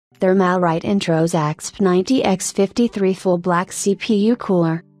Thermalright intros AXP90 X53 full black CPU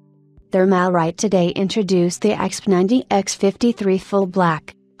cooler. Thermalright today introduced the AXP90 X53 full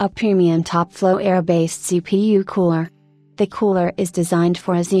black, a premium top-flow air-based CPU cooler. The cooler is designed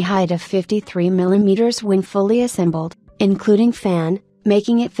for a Z height of 53 mm when fully assembled, including fan,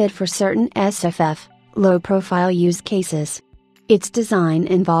 making it fit for certain SFF, low-profile use cases. Its design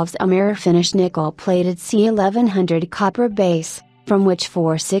involves a mirror-finished nickel-plated C1100 copper base, from which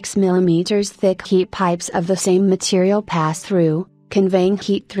four 6 mm thick heat pipes of the same material pass through, conveying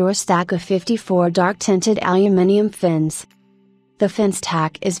heat through a stack of 54 dark-tinted aluminum fins. The fin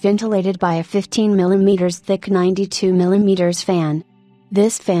stack is ventilated by a 15 mm thick 92 mm fan.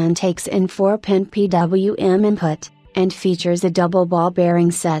 This fan takes in 4-pin PWM input, and features a double ball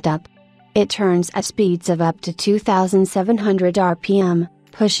bearing setup. It turns at speeds of up to 2,700 RPM,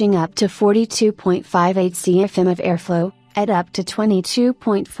 pushing up to 42.58 CFM of airflow, at up to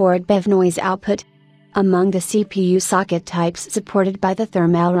 22.4 dB noise output. Among the CPU socket types supported by the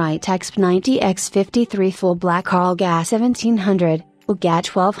Thermalright AXP90 X53 full black are GA 1700, GA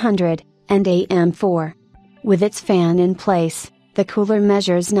 1200, and AM4. With its fan in place, the cooler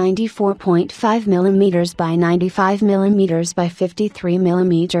measures 94.5 mm by 95 mm by 53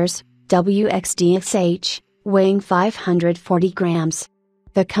 mm, WXDXH, weighing 540 grams.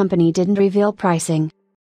 The company didn't reveal pricing.